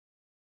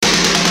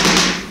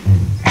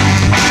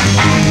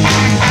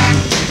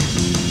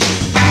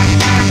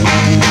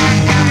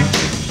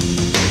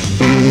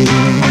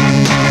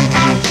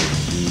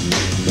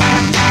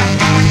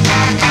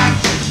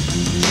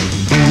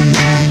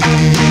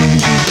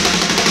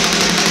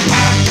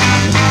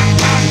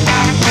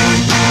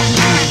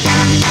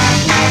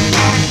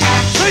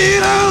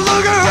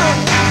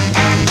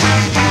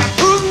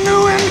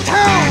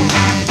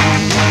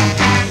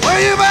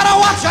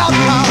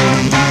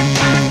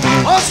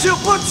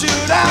you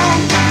down,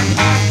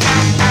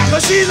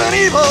 'cause she's an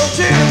evil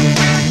chick.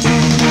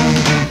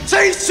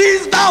 Say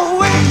she's the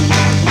witch.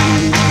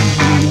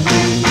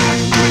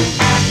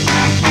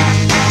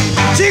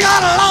 She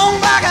got a long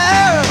black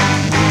hair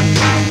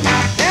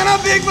in a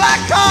big black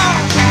car.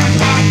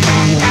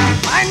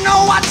 I know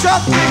what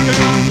you're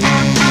thinking,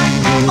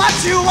 but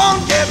you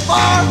won't get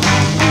far.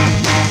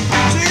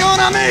 She's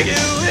gonna make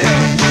you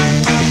ill,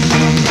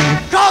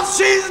 'cause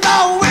she's the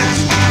witch.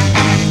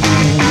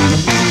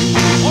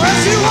 Well,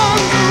 she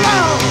runs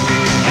around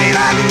late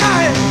at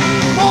night,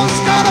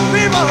 most of the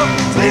people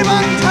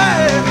sleeping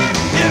tight.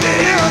 If you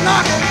hear a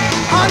knocking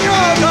on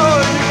your door,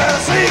 you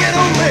better sing it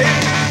away.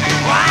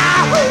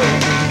 Wow,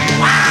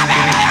 wow,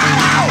 baby,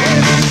 wow.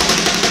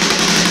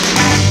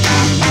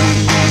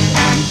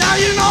 Now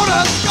you know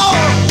the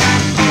score,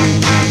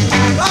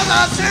 'cause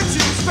I sent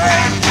you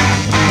straight.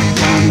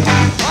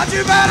 But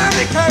you better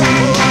be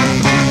careful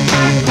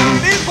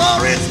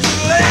before it's too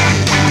late.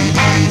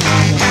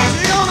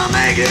 She's gonna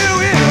make you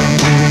ill,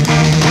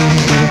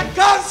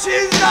 'cause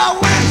she's the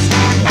witch.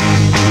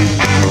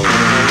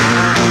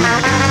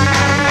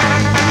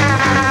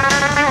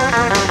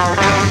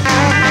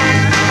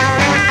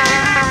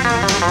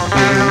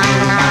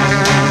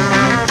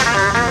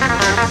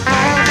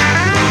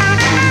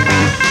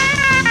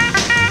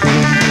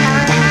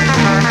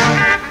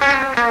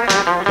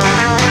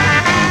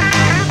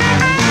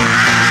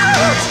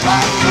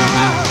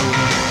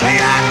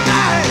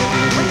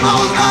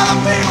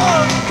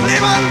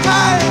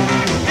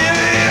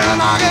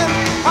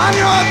 On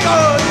your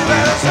door, you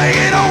better take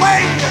it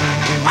away.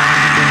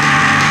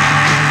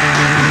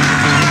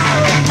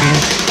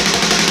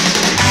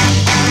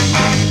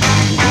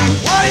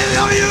 What is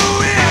it you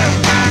in?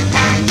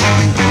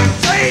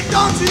 Say,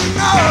 don't you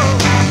know?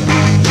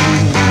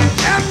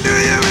 And do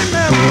you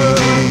remember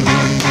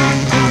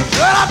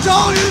that I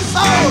told you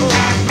so?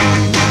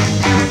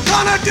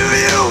 Gonna do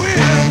you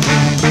in,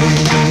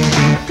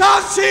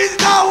 'cause she's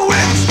the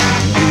witch.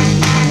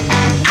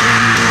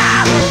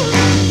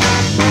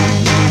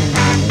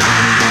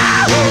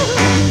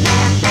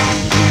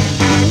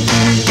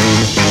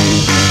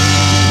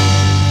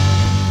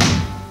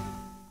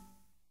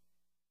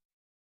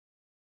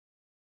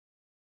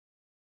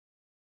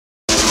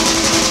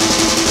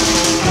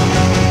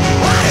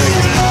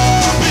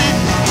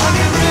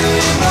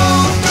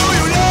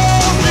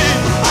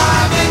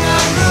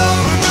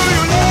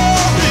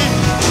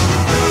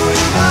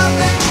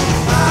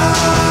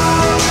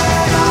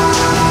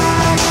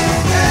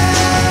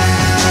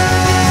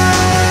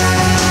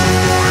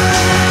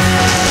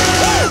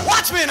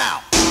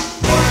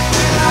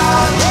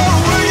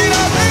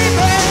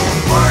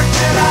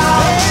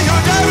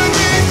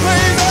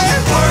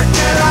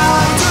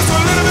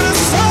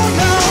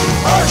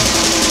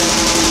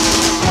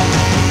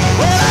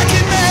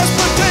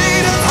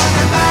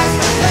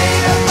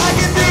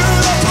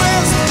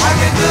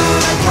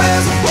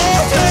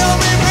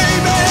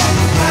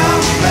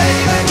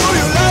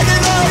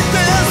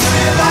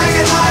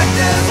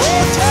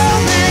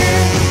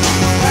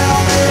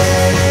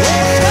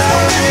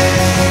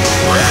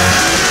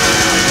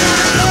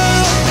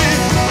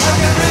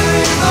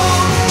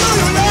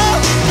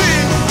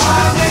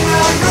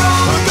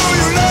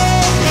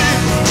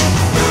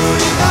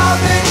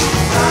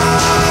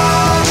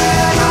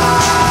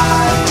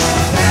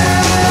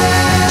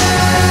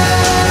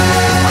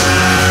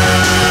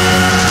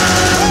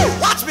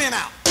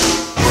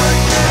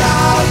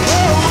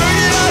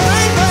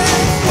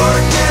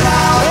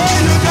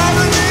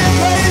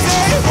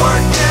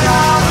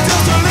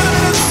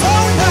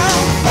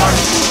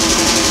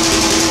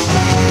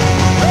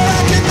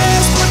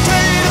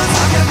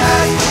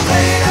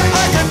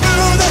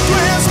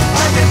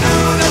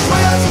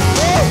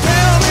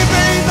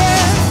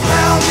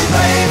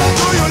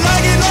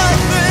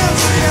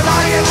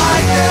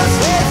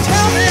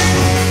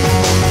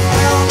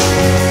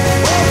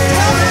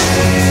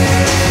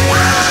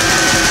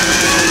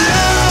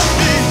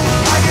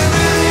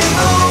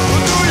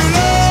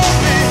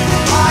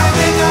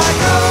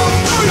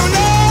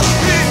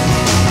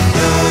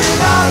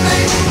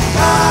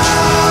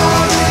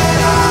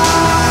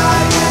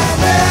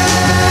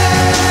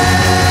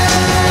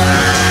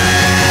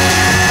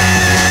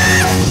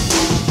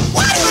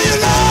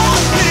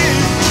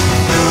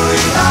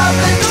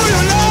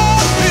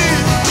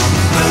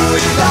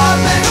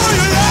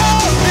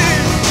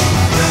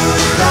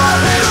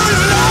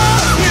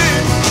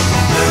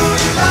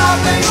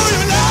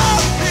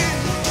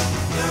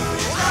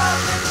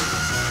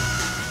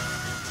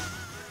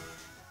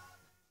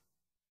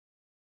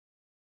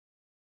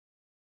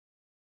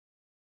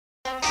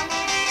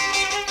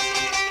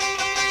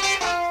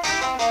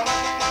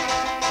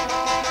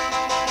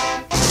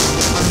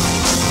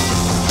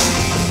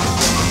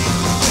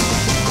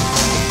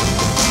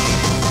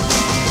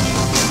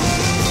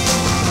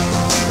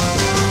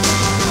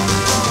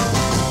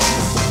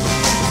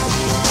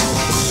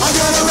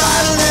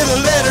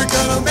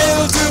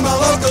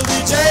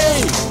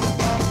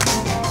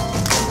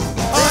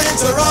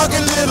 It's a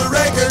rockin' little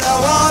record I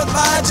want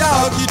my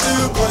jockey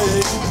to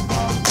play.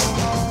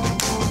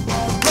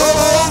 Come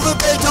on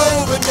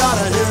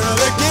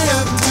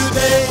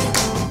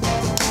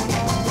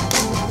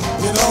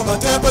My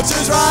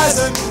temperature's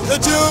rising,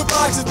 the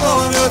jukebox is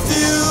blowing a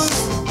fuse.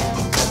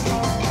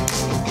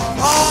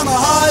 On my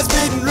heart's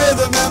beating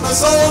rhythm and my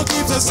soul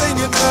keeps a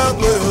singing the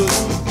blues.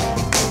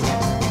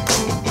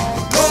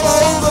 Roll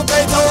over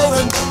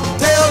Beethoven,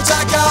 tell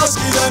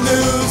Tchaikovsky the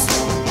news.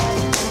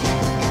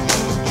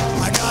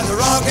 I got the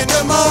rockin'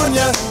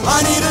 pneumonia,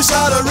 I need a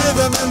shot of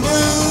rhythm and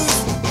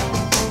blues.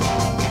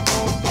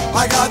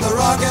 I got the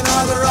rockin'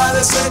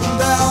 arthritis sitting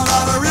down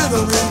on a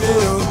rhythm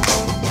review.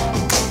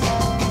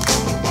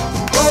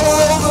 Roll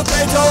over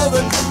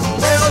Beethoven,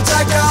 tell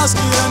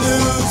Tchaikovsky the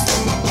news.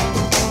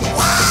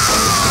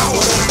 Wow!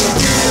 If you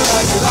feel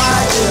like you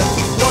like it,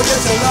 go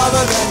get your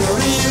lover, then you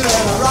reel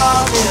and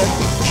rock it.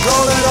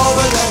 Roll it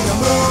over, then you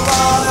move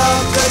on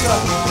up, take a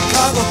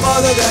couple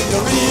further, then you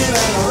reel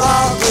and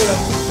rock it.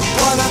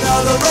 One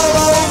another, roll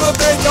over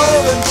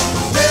Beethoven,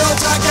 tell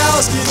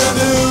Tchaikovsky the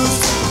news.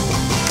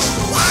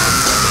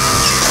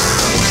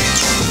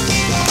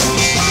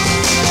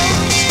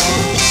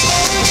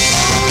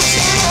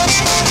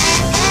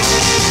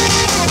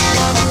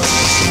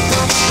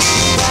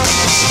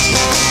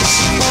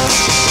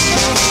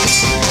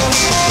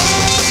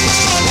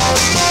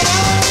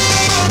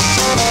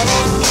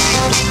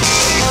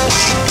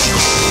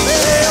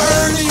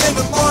 Early in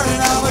the morning,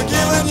 I'm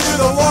giving you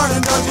the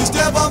warning. Don't you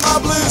step on my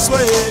blue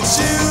suede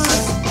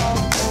shoes.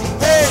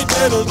 Hey,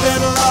 diddle,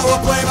 diddle, I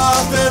will play my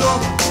fiddle.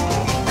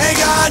 Ain't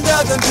got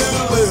nothing to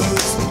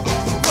lose.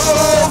 Roll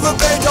over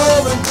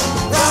Beethoven,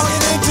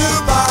 rocking in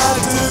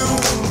 2x2.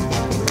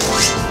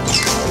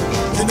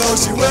 You know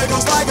she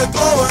wiggles like a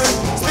glower,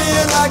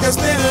 spinning like a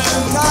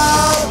spinning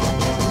top.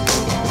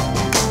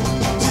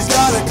 She's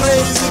got a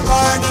crazy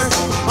partner,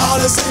 ought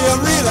to see him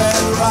reel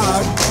and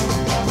rock.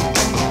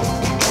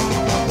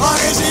 Long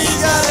as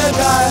she's got a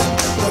dime,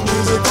 the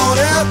music won't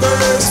ever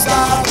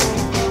stop.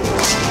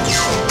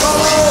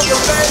 Roll over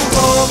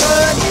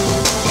Beethoven,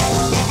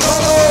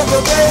 roll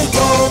over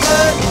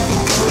Beethoven,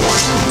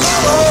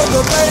 roll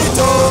over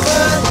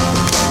Beethoven,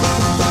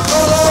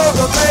 roll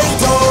over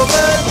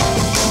Beethoven,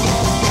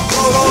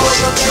 roll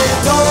over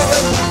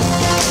Beethoven.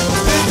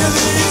 Think of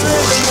these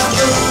rhythm and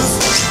blues.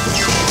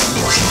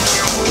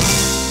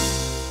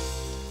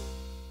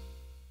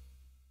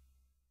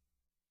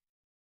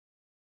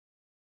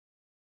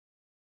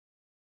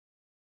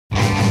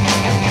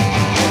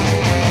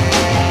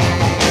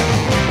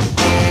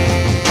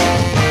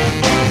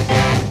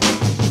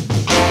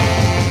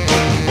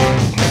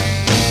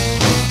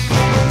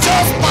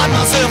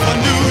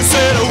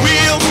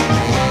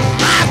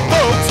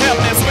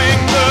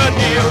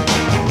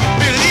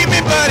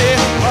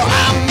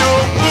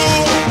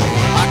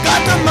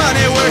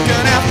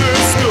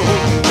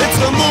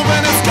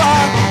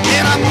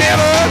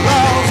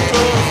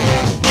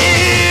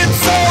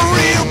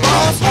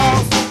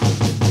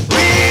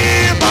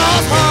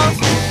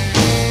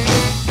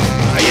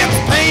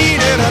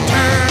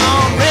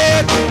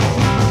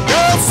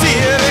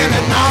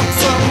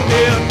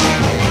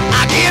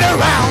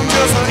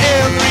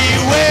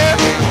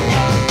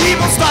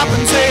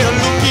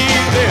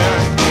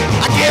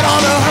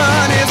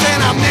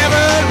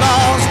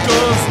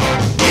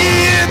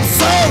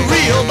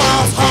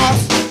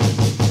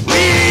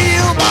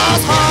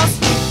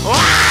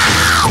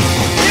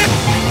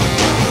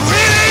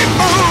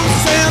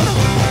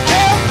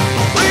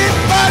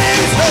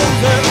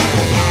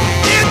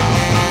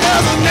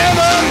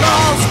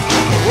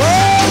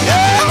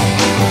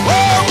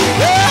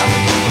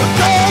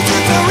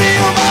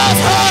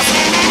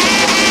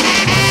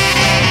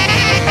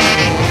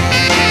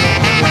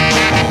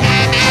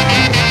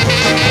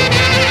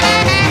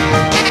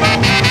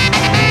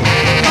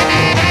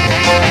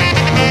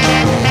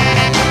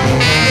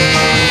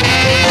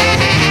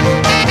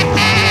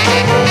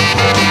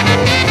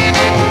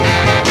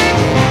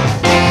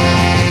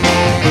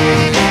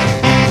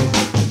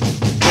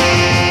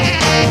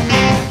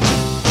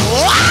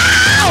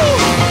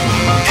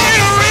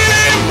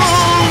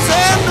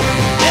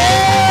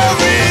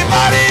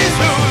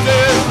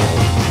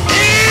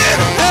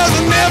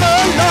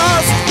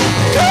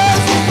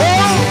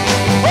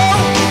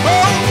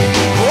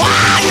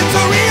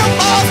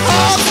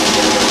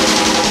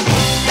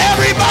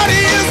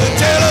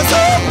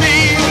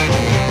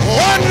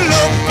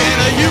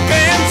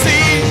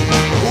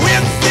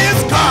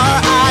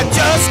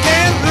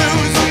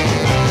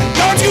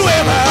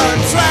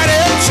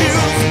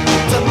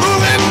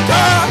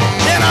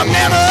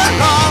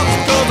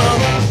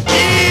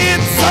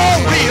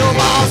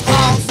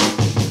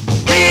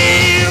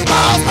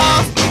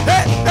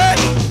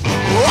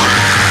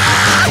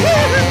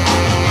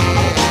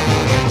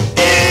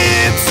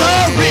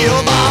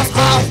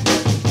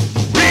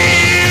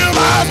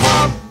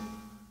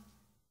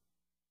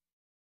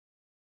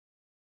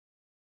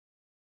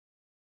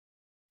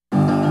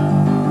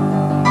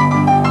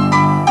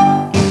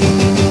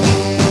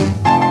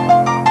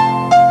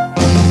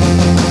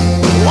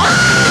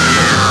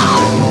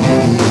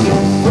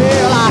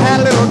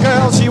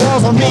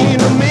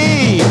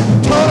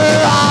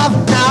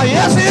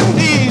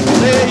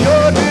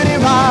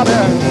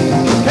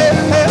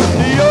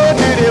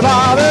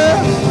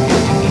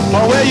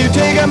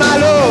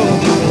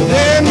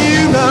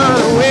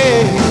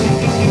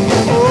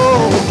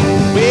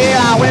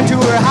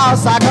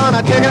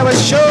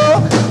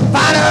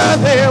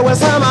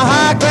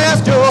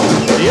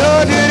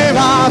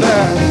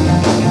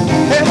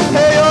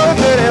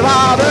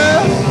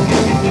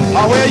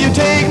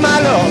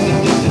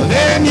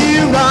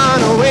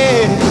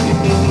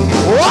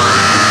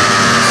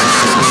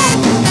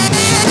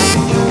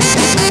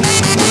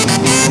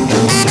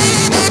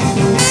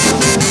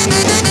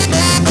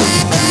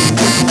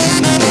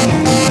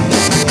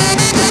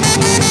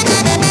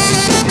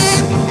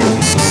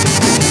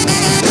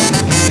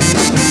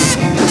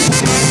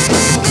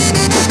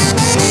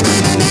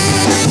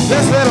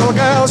 This little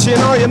girl, she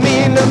know you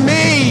mean to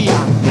me.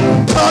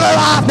 Pull her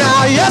off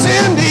now, yes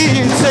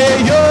indeed.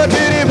 Say you're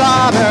dirty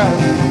Bobby,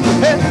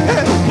 hey,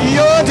 hey,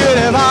 you're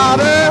dirty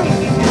Bobby.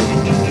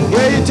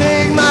 Where you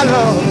take my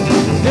love,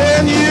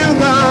 then you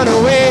run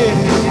away.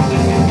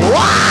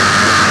 Wow!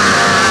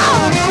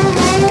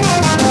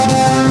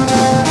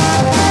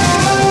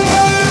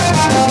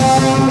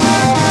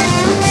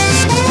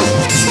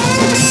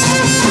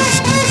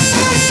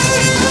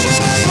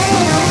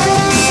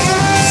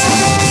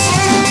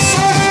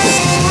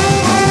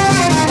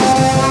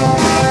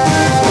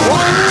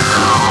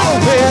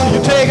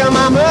 Taking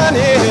my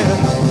money,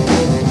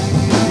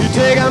 you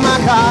taking my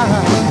car.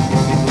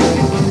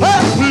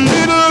 Oh,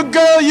 little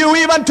girl, you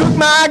even took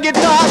my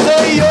guitar.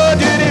 Say you're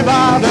dirty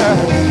Bobby,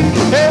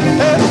 hey,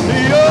 hey,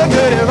 you're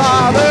dirty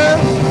Bobby.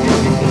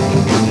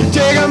 You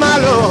taking my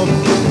love,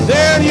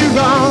 then you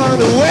run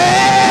away.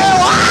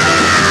 Wow!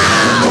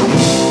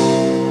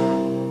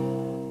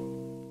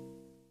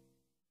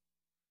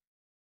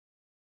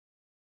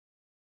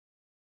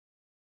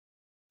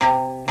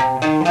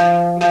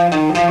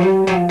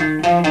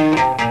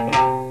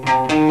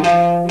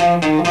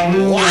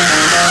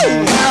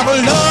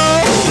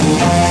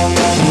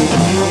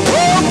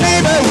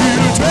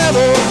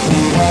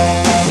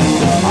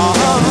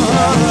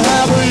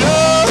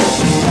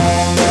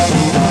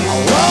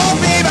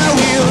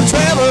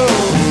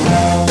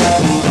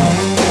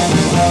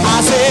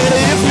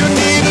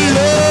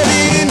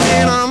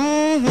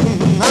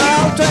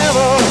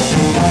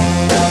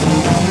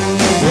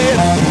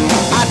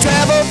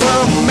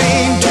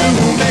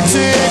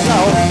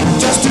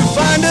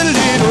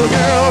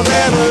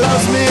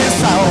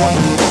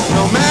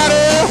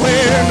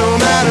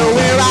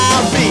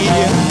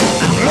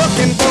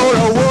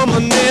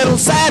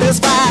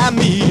 Satisfy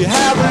me,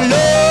 have a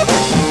love.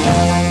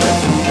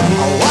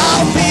 A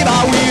wild beat, I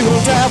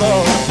will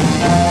travel.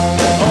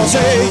 Oh,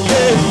 say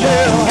yeah,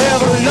 yeah,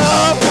 have a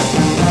love.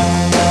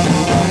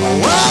 A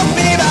wild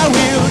beat, I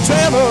will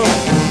travel.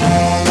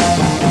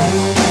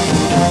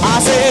 I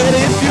said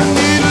if you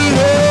need a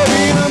love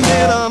in a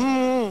minute,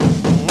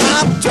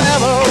 I'll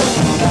travel.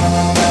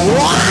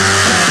 Wow.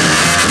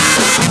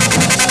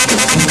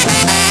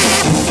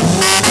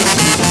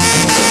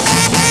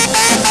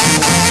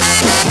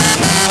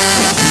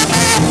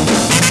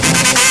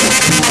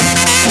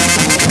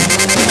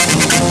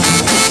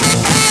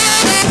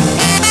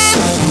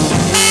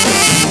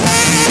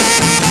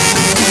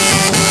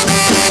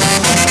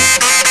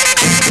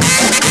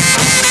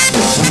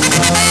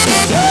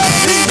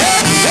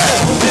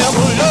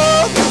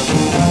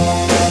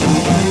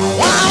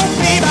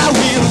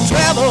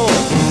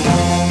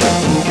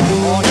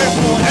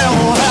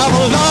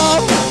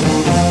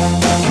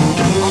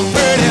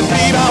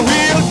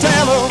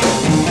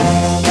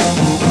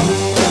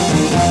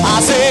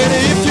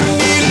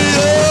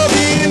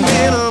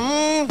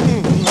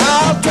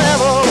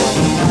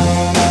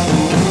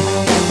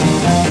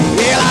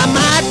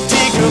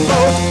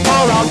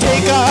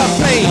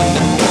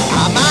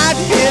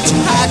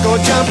 Or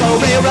jump a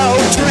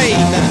railroad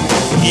train.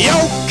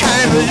 Your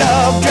kind of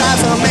love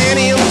drives a man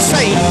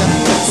insane.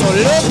 So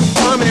look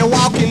for me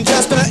walking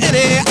just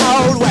any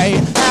old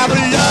way. Have a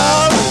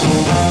love.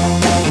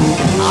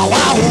 Oh,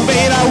 wow,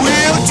 baby, I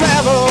will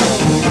travel.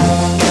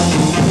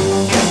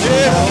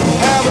 Yeah,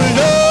 have a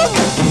love.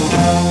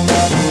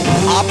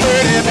 Oh,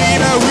 pretty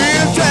baby, I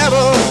will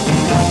travel.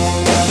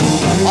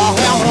 Oh,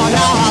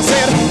 now I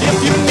said, if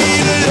you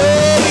need a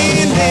love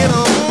in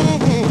dinner,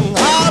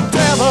 I'll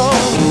travel.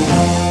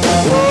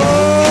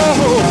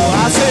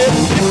 I said,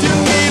 if you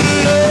need a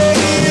love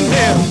in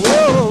there,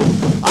 whoa,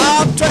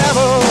 I'll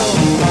travel.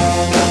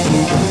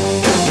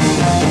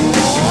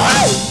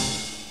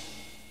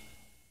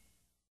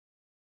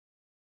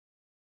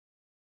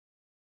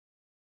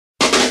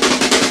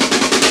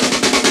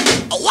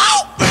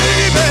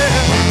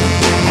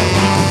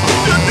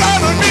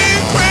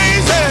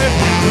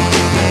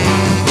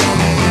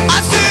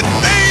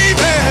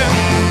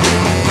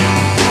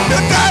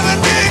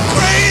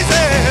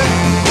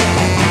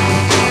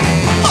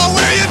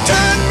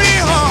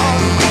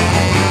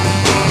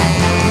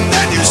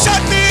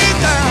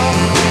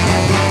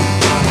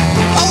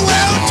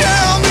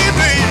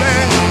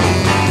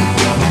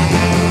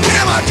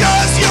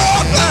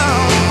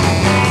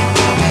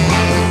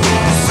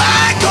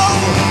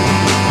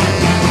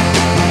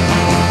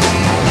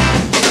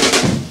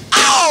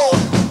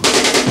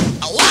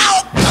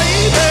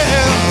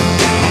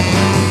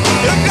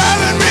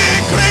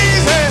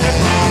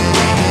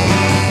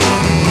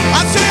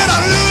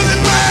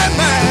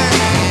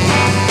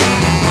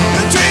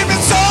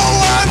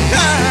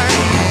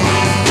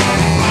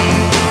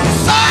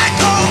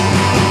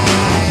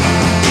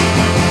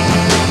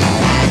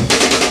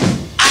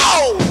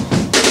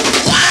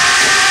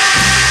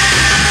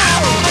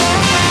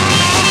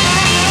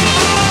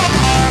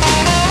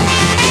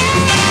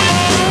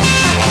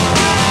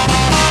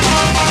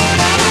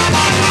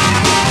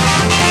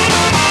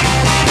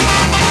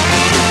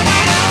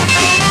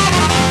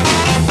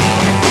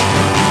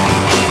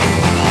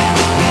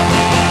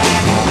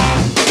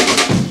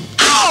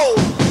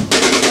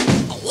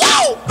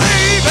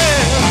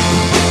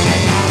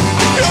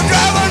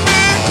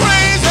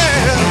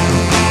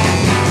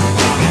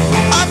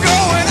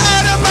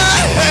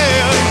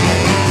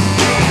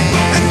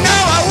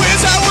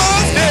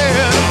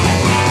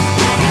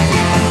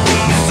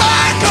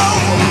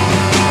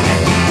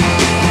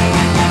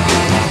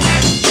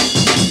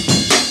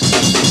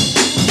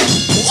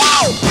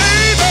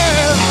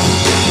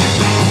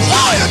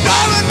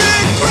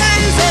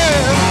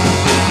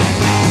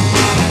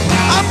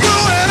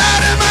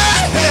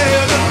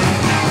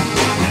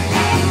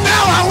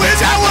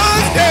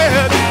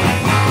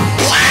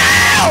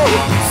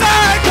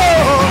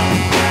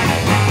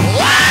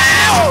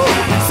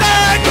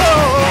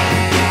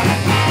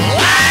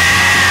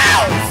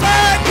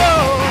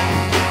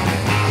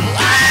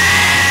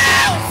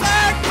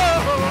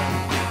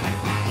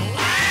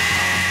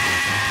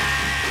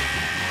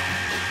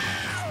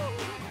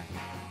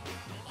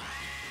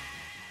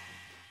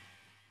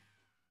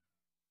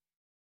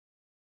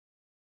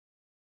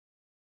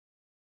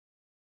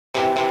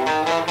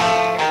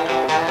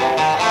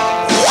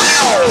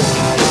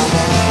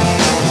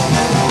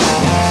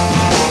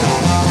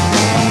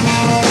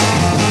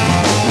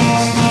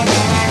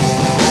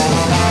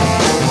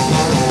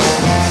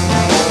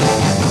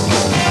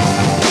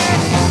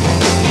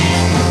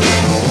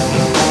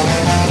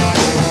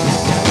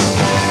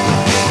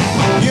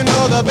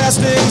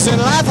 best things in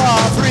life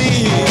are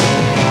free,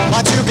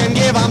 but you can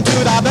give them to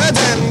the birds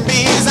and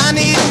bees. I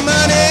need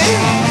money,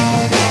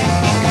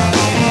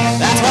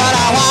 that's what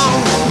I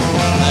want,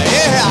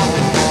 yeah,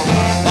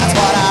 that's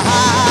what I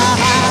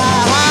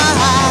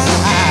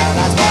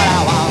that's what I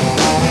want.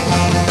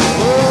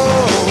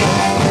 Oh,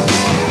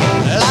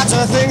 lots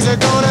of things are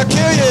gonna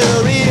kill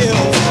you real,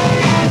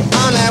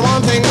 only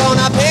one thing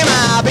gonna pay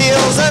my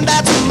bills, and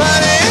that's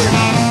money.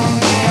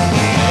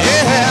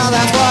 Yeah,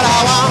 that's what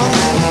I want.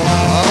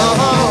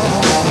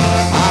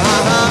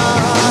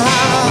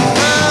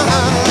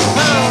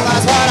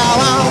 That's what I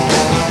want.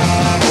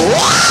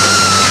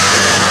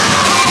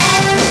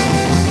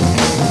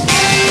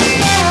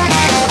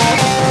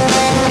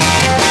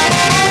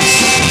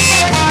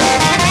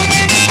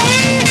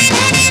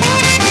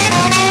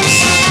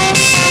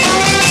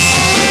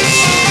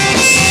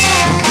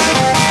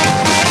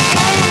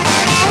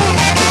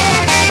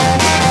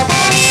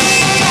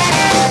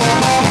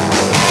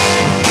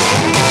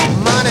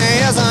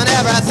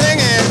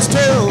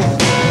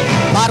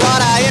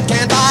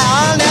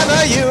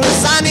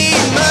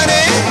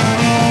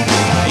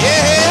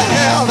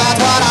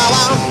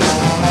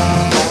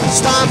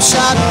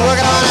 Shot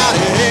working on out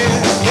here,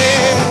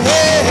 yeah,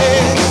 yeah,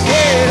 yeah,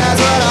 yeah, that's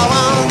what I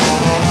want.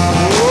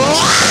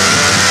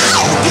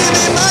 Wow, give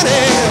me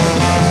money,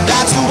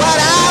 that's what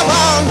I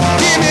want.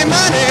 Give me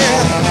money,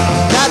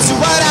 that's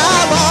what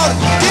I want.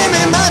 Give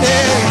me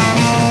money,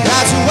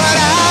 that's what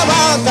I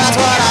want. That's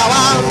what I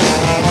want.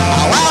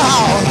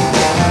 Wow,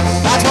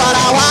 that's what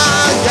I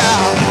want,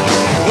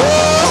 yeah.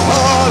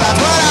 Oh, that's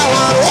what I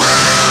want.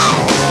 Wow.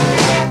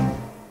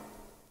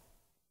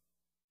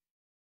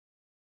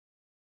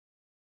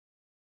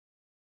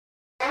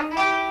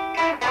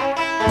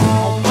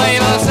 Play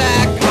the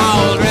sack,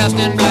 all dressed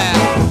in black,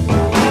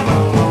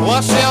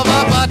 with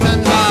silver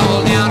buttons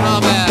all down her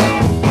back.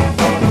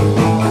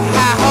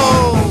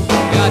 Hi-ho,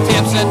 your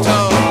tips and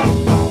toe.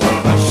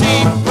 She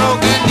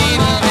broke a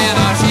needle and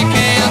she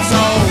can't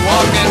sew.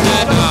 Walking the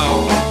dog,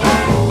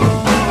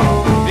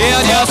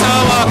 you're just a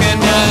walking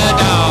the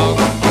dog.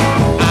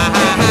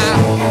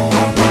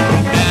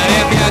 And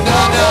if you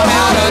don't know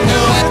how to do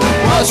it,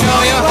 we'll show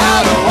you how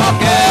to walk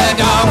the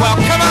dog. Well,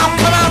 come on,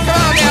 come on, come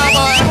on now,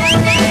 boy.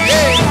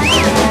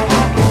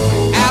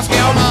 Ask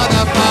your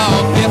mother for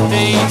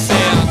 15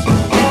 cents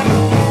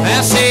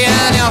and see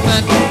an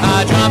elephant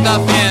jump the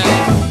fence.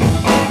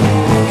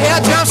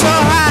 He'll jump so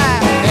high,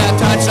 he'll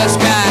touch the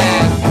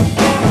sky.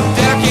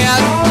 They'll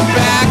get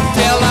back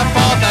till the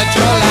 4th of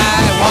July.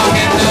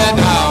 Walking the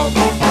dog,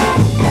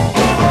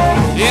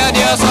 you're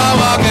just a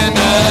walking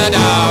the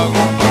dog.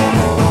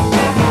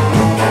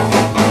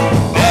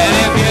 And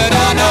if you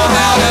don't know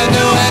how to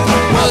do it,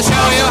 we'll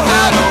show you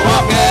how to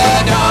walk the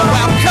dog.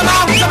 Well, come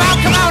on, come on,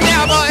 come on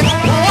now, boy.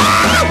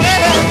 Wow,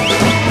 baby.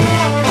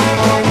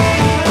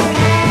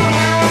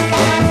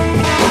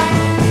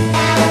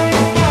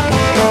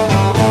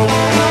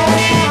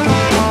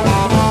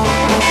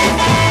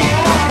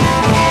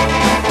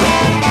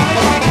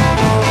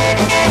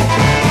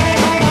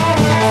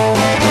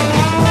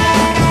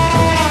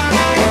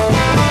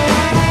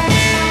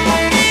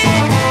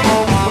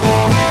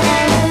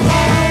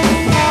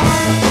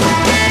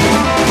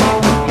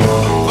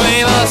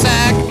 Flavor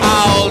sack,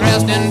 all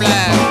dressed in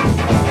black,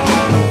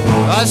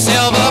 a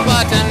silver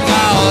buttons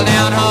all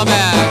down her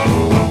back.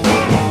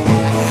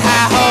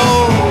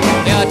 Hi-ho,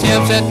 your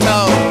tips and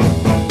toe.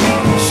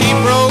 She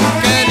broke a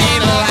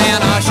needle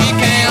and she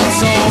can't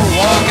sew.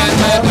 Walking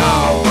the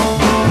dog,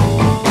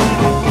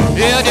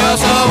 you're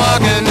just a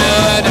walking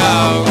the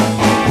dog.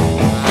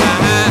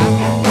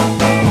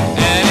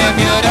 And if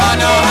you don't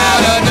know how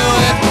to do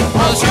it,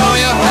 we'll show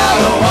you how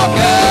to walk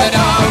the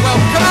dog. Well,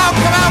 come on,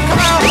 come on,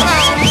 come on, come on.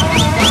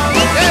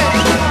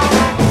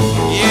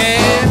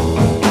 Yeah,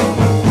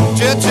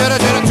 chitter,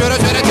 chitter, chitter,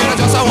 chitter, chitter,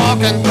 just a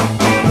walking.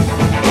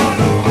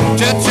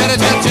 Chitter, chitter,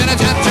 chitter, chitter,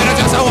 chitter,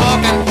 just a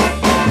walking.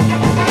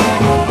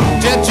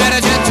 Chitter,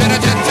 chitter, chitter, chitter,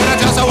 chitter,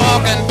 just a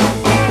walking.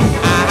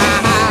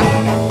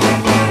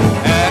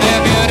 And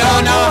if you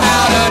don't know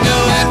how to do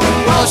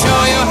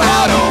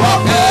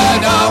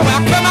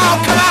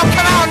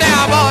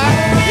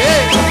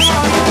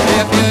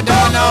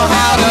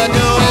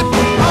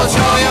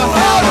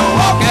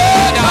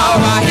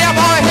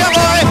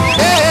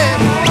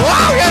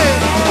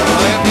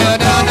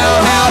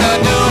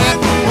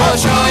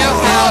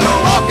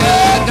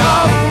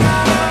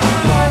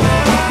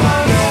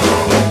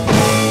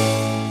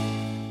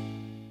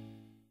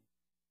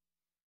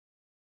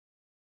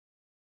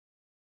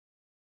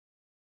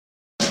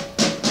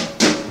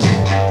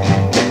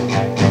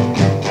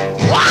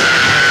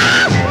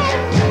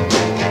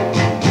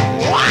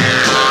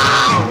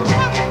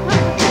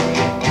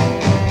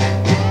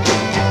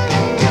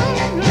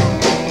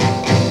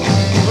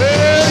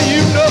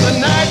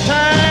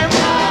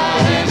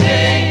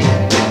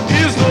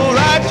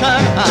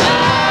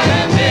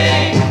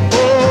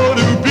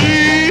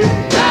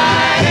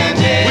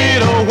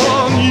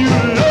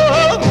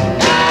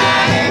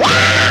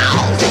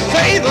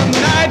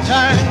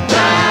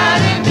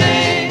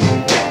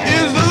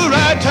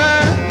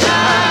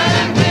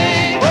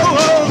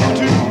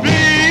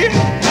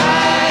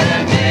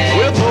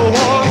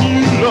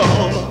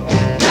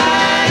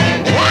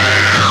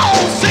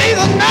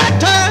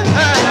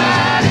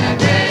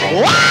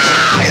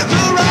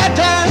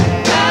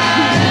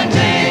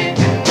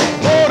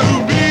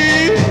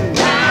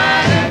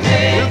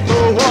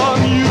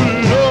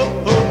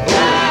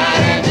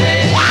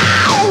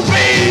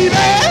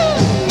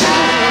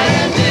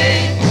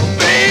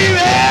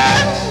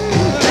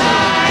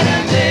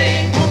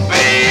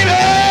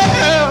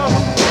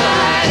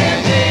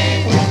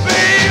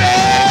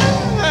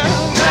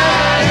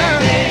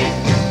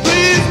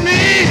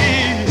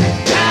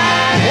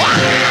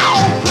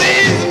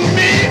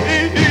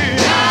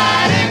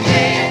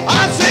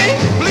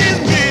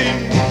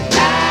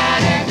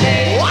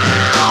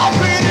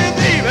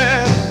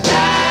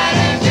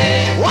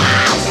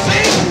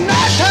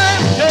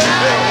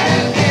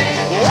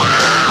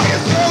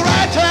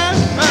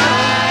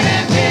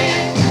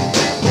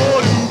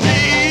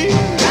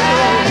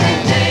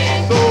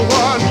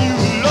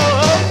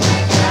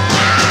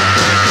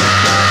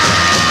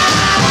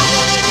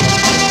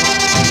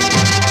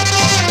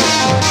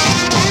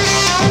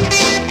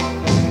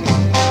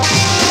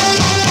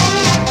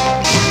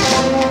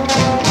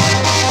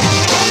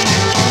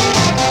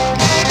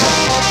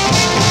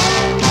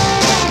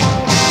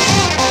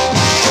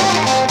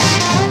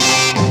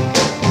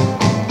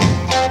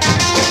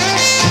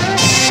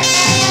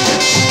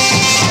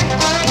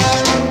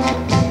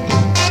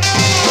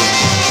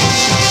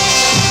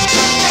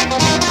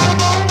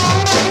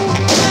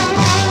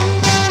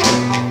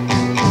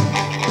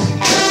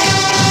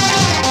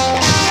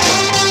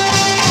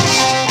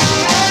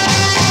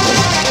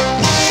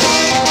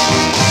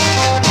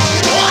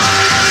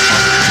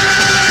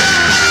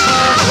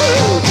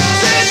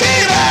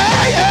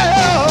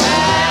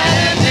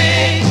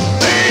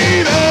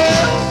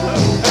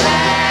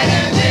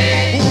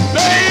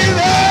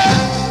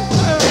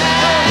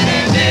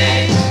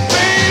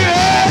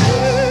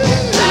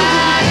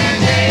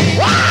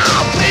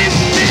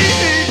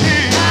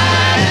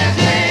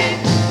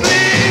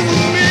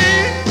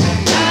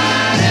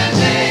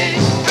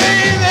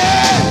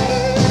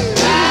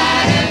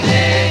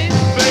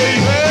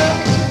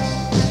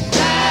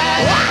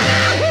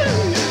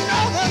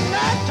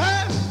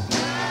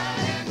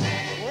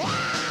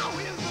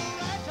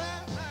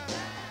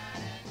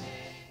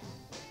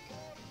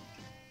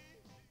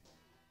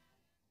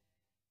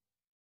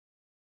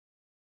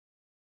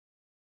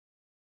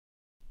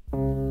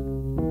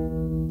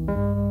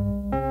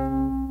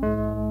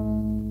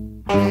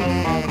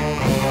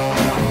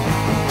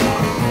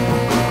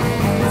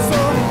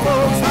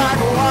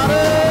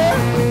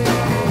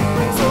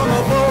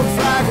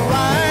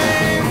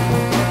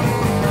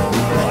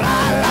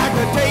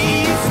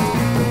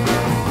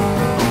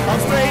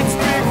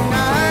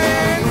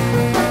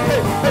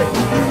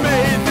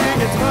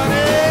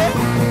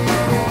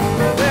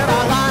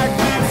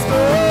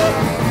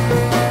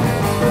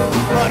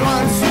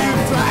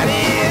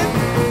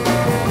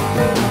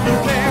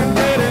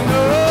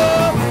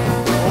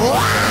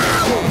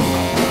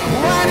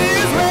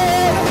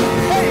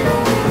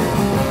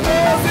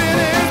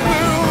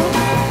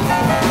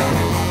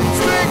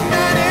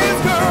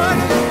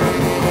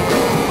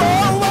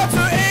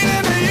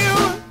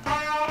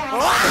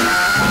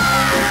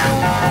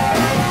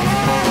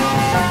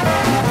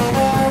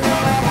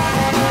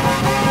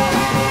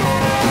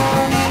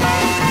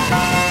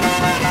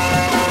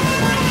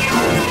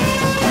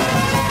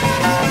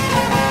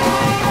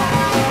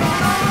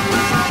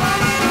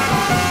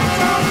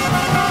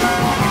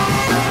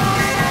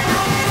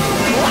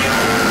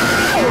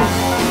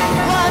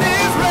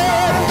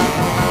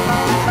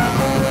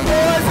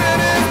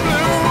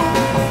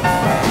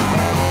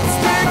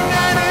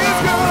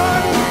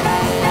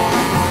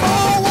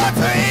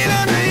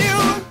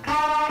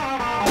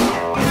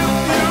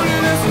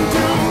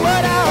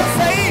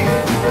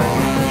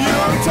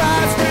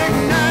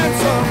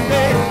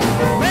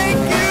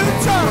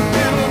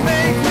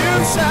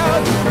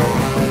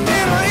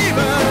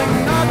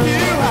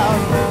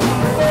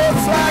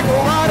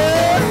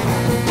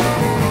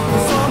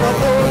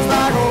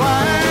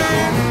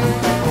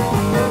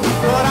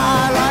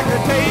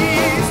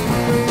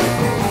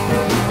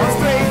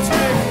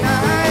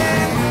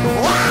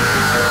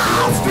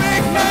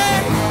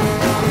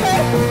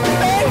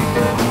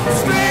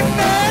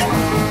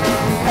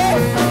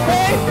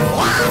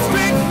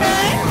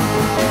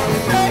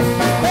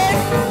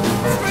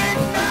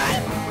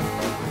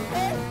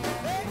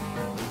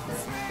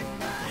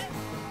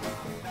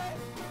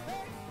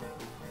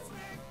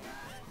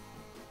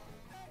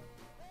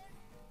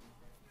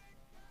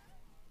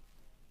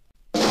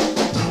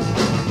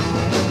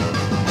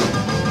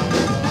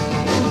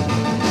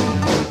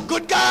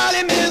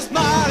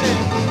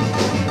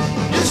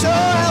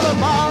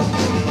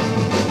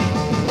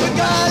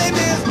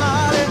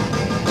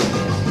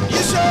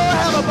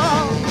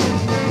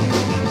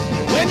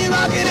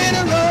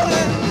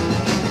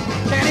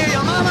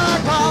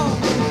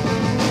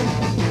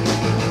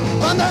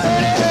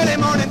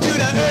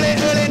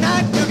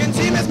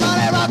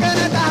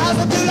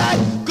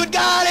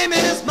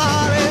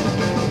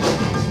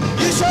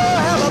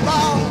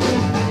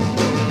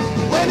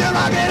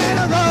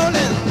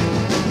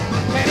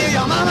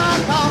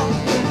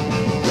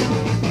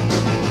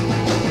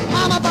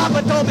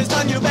told me,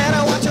 son, you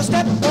better watch your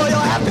step, or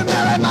you'll have to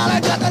marry Molly,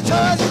 just as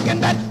sure as you can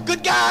bet.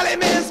 Good golly,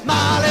 Miss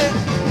Molly,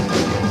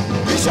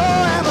 you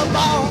sure have a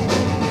ball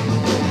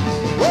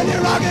when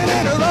you're rocking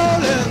and a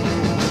rolling,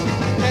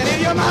 and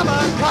hear your mama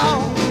call.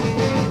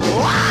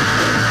 Wow!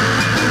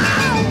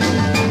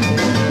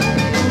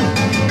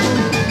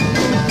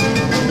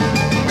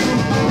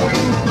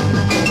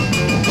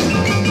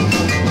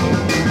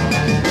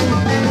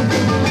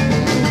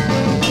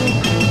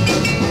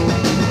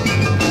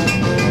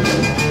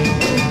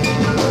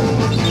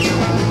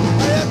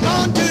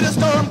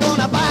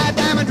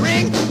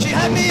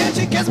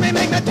 She kissed me,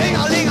 make me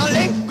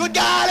ting-a-ling-a-ling. Good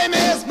golly,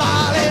 Miss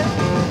Molly,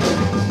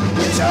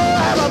 you sure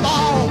have a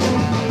ball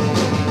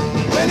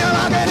when you're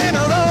rocking and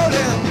a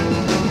rolling.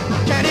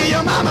 Can't hear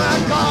your mama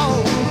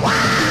call.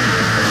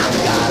 Wow,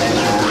 golly,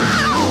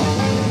 wow,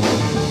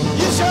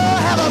 you sure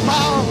have a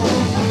ball.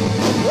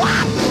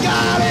 Wow,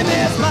 golly,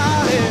 Miss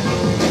Molly,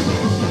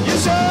 you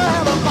sure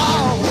have a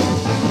ball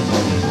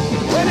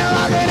when you're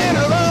rocking and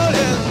a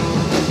rolling.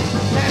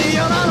 Can't hear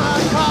your mama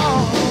call.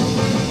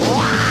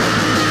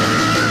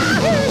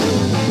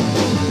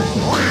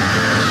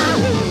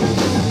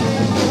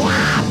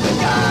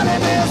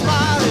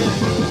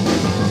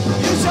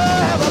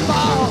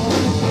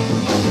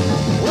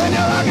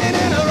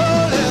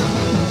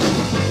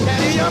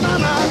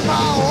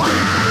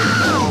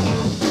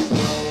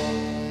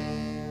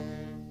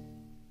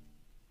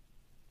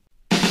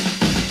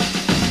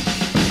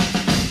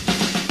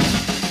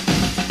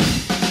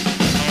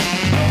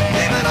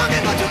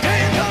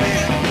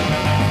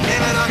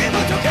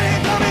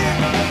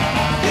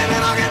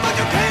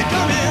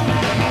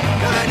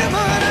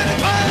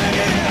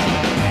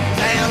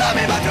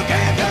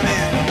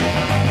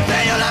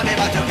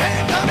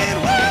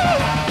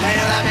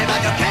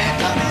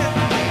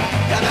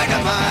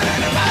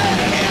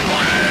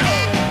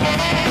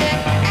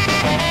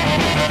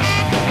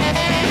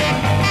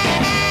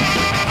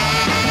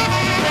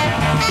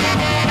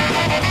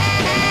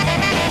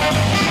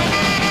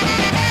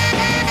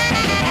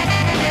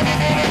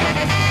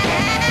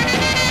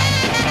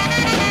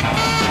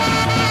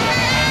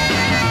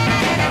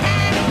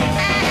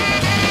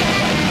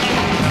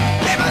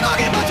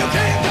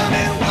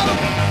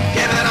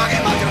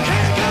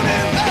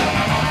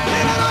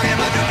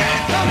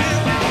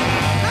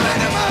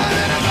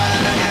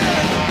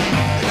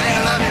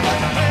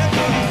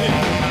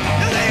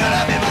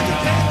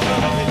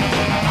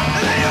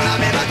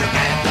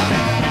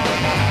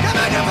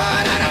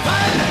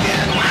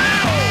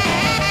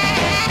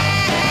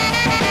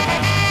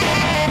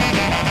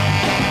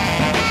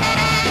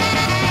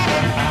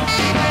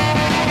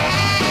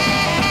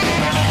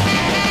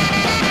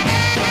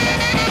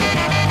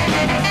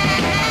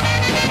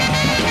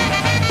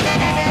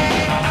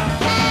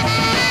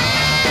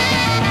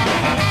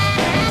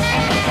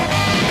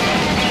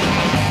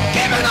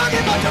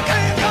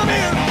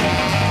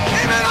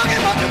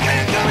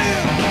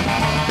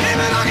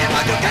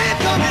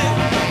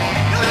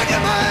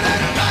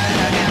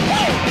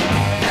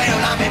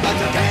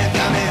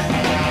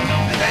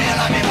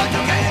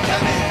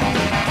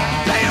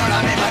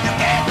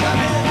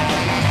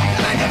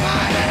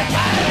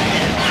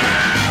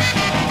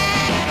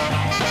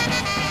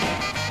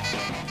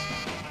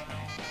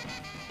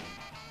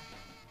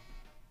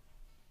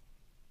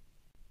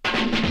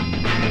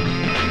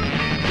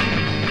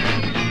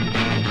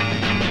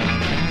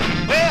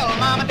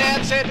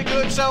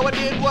 So I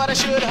did what I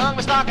should, hung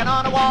my stocking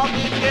on the wall,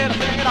 didn't get a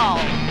thing at all.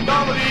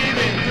 Don't believe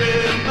in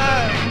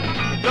Christmas,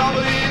 don't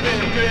believe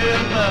in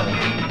Christmas,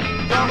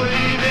 don't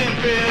believe in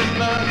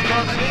Christmas,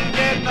 cause I didn't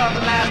get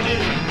nothing last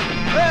year.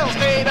 Well,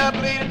 stayed up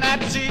late at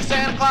night to see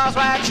Santa Claus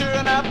ride, sure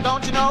enough,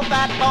 don't you know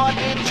that boy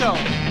didn't show.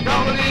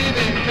 Don't believe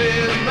in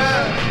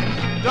Christmas,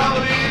 don't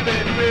believe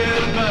in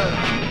Christmas,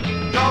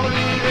 don't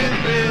believe in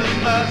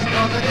Christmas,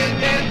 cause I didn't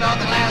get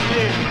nothing last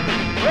year.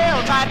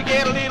 Well, tried to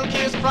get a little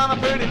kiss from a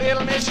pretty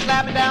little miss. She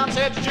slapped me down,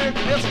 said your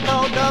jerky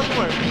mistletoe doesn't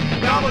work.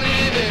 Don't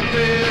believe in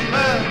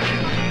Christmas,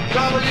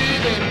 don't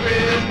believe in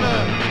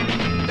Christmas,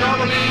 don't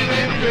believe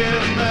in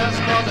Christmas,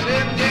 cause I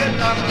didn't get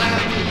nothing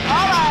last week.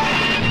 All right.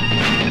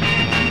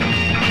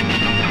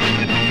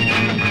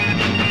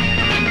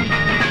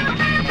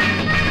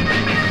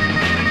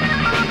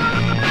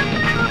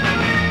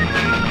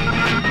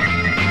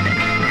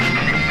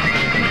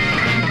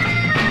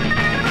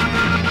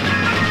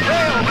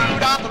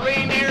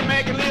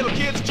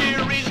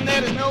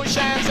 There's no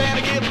shine,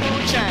 Santa give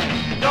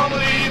moonshine. Don't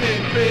believe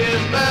in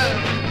Christmas,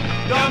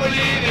 don't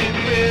believe in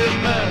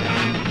Christmas,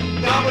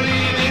 don't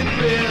believe in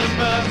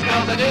Christmas,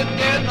 cause I didn't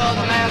get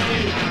nothing last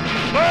year.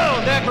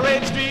 Well,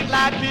 decorate the street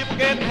light, people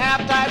getting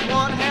half tight,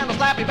 one hand will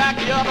slap you back,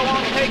 the other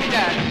one will take you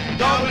down.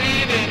 Don't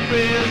believe in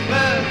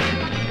Christmas,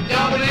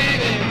 don't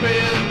believe in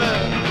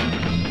Christmas,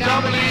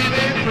 don't believe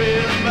in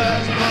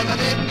Christmas, cause I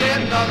didn't get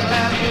nothing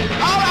last year.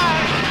 All right.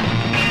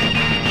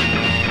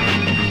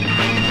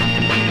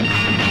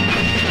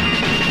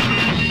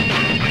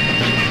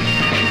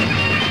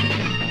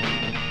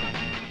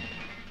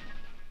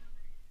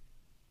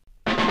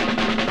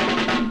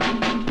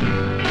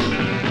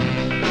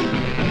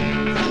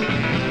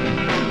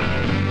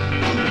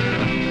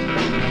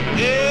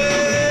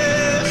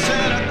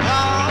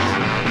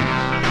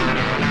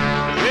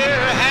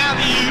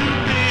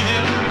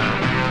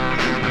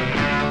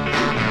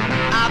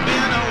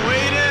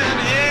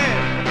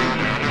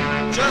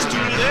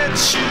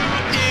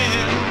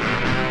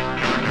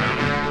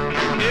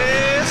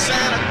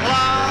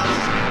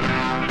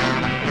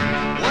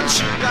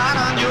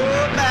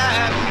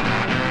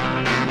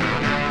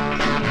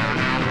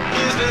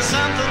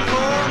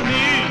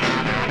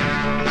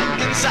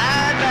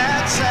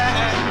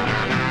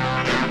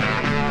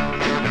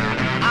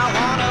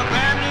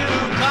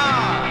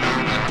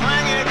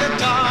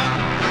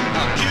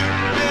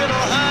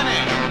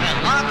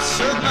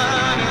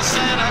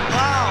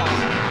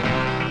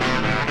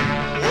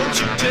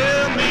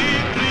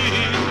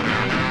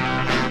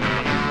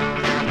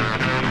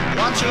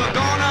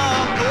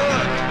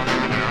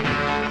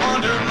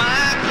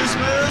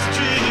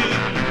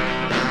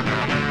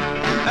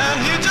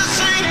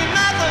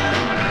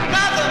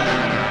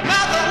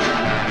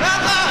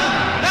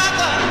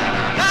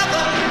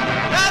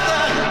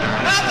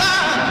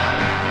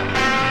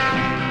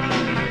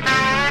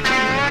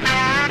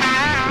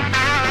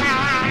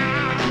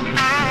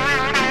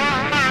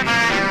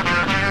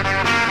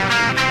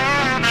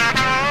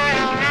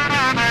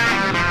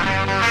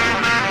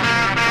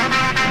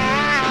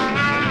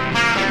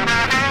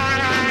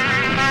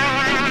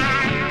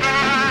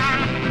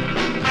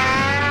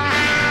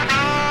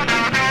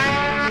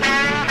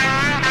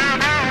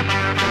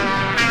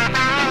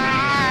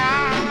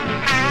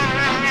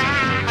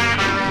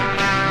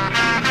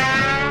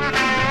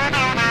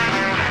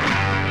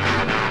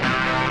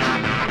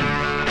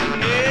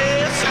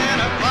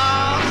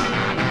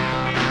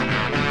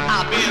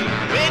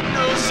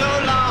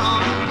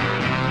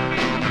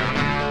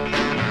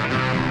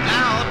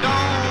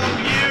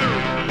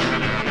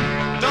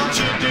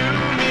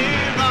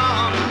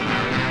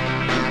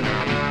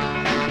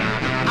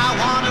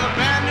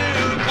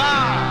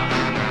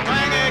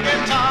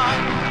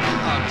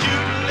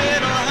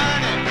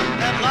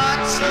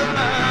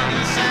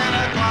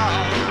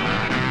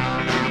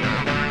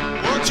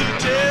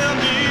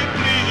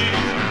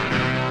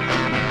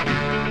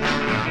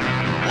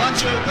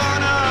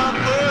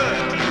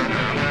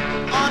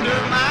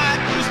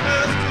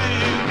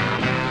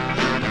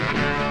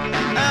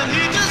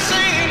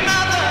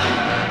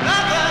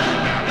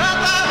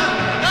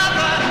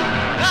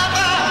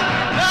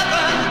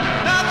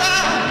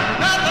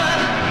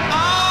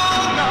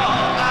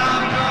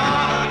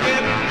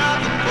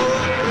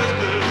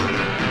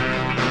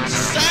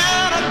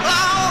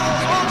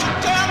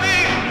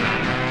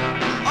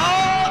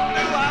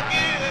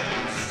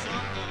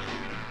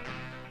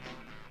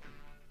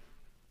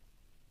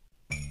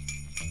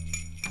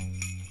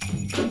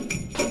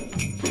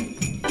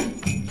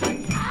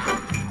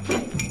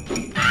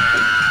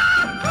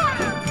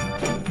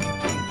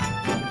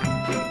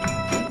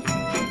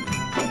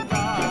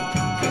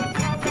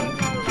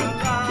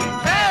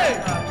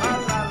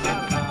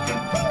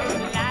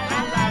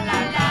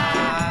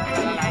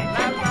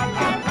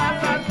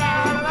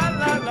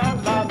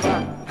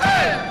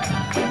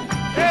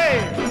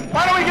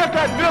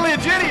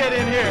 get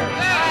in here.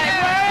 Hey,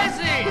 where is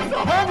he? He's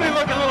a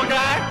homely-looking little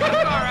guy. That's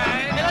all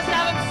right. Hey, let's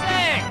have him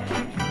sing.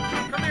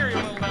 Come here,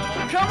 you little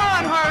devil. Come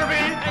on, Harvey.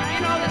 Hey, do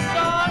you know this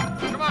song?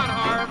 Come on,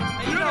 Harv.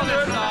 Hey, you know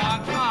this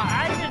song. Come on.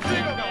 I can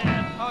sing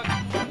that.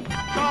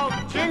 Called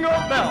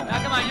Jingle Bell. Now,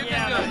 come on, you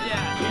can do it.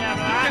 Yeah. Yeah,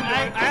 but I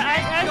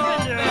can do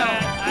it.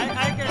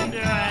 I can do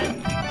it.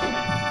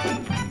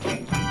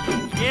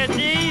 It's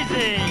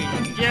easy.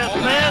 Just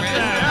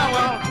listen.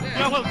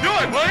 Yeah, well, do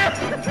it, will you?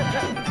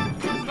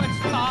 But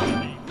stop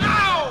me.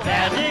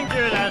 Dashing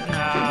through the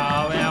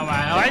snow in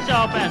my horse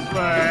open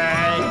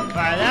sleigh,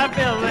 by the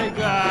Billy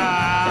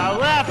girl,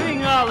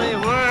 laughing all the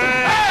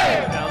way.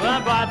 Children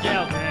bought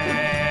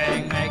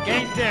children,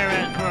 making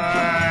spirits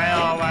pray.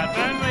 Oh, what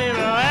fun we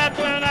will have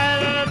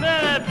tonight and a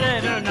minute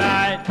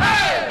tonight.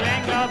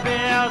 Jingle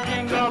bell,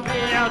 jingle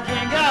bell,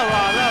 jingle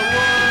all the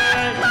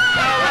way.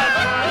 Oh, what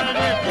fun it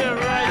is to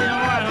ride in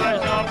one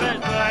horse open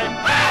sleigh.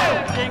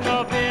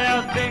 Jingle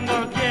bells,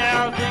 jingle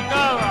bells,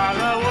 jingle all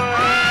the way.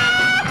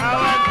 Oh,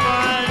 what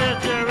fun it is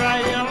to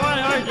ride in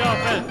one horse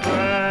open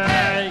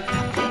sleigh.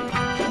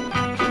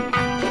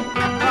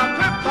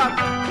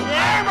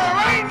 I'm a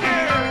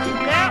reindeer.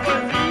 That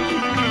was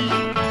easy.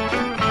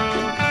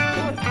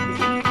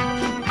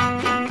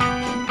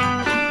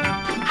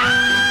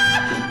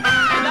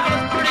 That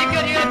was pretty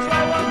good. You gonna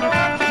try one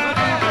more?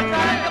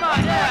 Come on,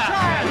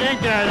 yeah.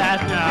 Into the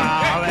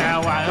snow in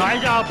one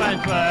horse open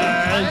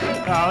sleigh.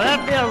 Oh, the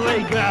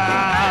Billy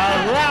girl,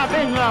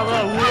 laughing all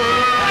the way.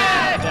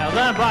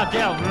 Children bought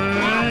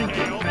children,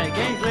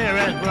 making clear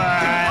as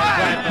bright.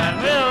 But then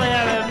we'll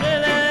have a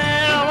minute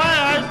in one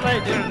horse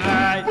sleigh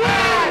tonight.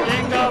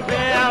 Jingle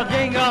bell,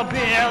 jingle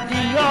bell,